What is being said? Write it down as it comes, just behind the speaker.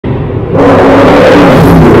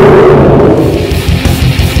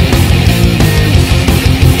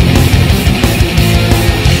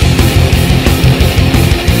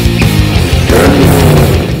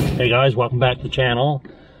guys, welcome back to the channel.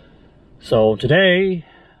 So today,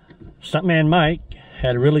 Stuntman Mike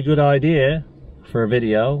had a really good idea for a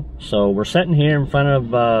video. So we're sitting here in front of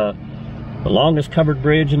the longest covered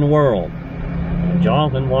bridge in the world.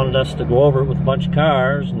 Jonathan wanted us to go over it with a bunch of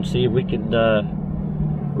cars and see if we could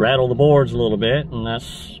rattle the boards a little bit, and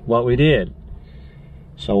that's what we did.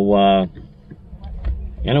 So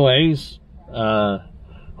anyways,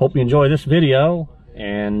 hope you enjoy this video.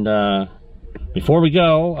 And before we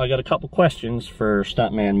go, I got a couple questions for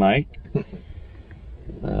Stuntman Mike.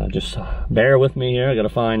 Just bear with me here, I gotta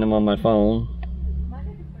find them on my phone.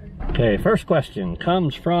 Okay, first question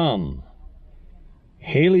comes from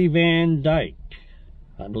Haley Van Dyke,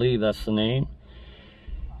 I believe that's the name.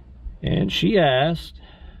 And she asked,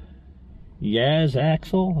 Yaz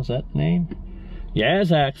Axel, is that the name?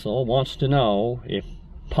 Yaz Axel wants to know if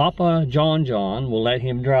Papa John will let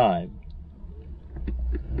him drive.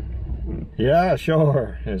 Yeah,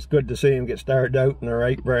 sure. It's good to see him get started out in the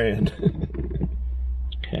right brand.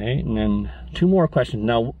 Okay, and then two more questions.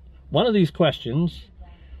 Now, one of these questions,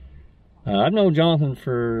 I've known Jonathan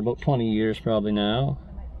for about 20 years probably now,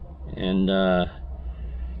 and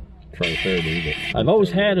Try 30, but I've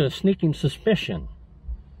always had a sneaking suspicion,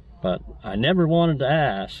 but I never wanted to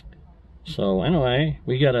ask. So anyway,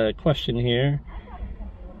 we got a question here.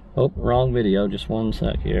 Oh, wrong video, just one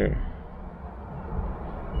sec here.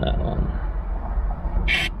 That one.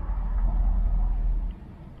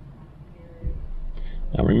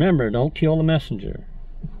 Now remember, don't kill the messenger.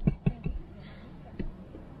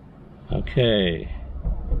 Okay.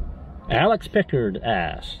 Alex Pickard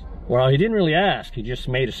asked. Well, he didn't really ask, he just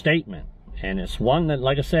made a statement. And it's one that,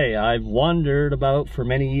 like I say, I've wondered about for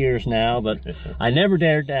many years now, but I never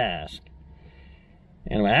dared to ask.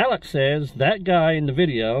 And Alex says, that guy in the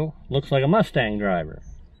video looks like a Mustang driver.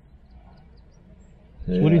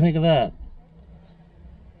 yeah. So what do you think of that?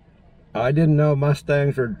 I didn't know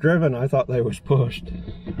Mustangs were driven. I thought they was pushed.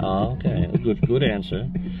 Oh, okay, good answer.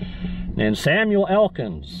 And Samuel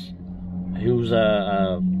Elkins, who's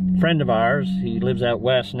a friend of ours, he lives out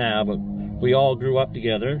west now, but we all grew up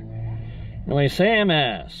together. Anyway, Sam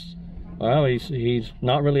asks, well, he's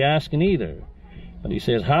not really asking either, but he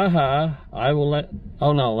says, ha, I will let,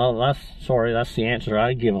 oh no, that's the answer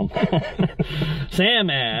I give him. Sam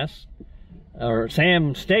asks, or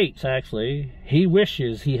Sam states actually, he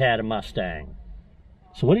wishes he had a Mustang.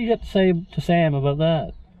 So what do you got to say to Sam about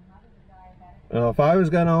that? Well, if I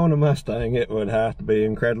was going to own a Mustang, it would have to be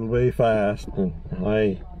incredibly fast. And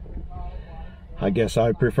I guess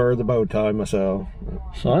I prefer the bow tie myself.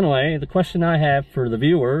 So anyway, the question I have for the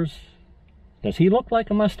viewers, does he look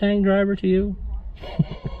like a Mustang driver to you?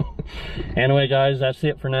 Anyway guys, that's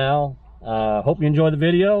it for now. Hope you enjoy the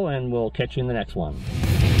video, and we'll catch you in the next one.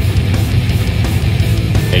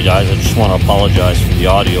 Hey guys, I just want to apologize for the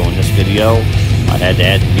audio in this video. I had to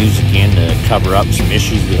add the music in to cover up some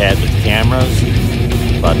issues we had with the cameras.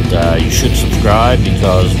 But you should subscribe,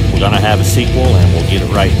 because we're going to have a sequel and we'll get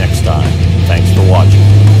it right next time. Thanks for watching.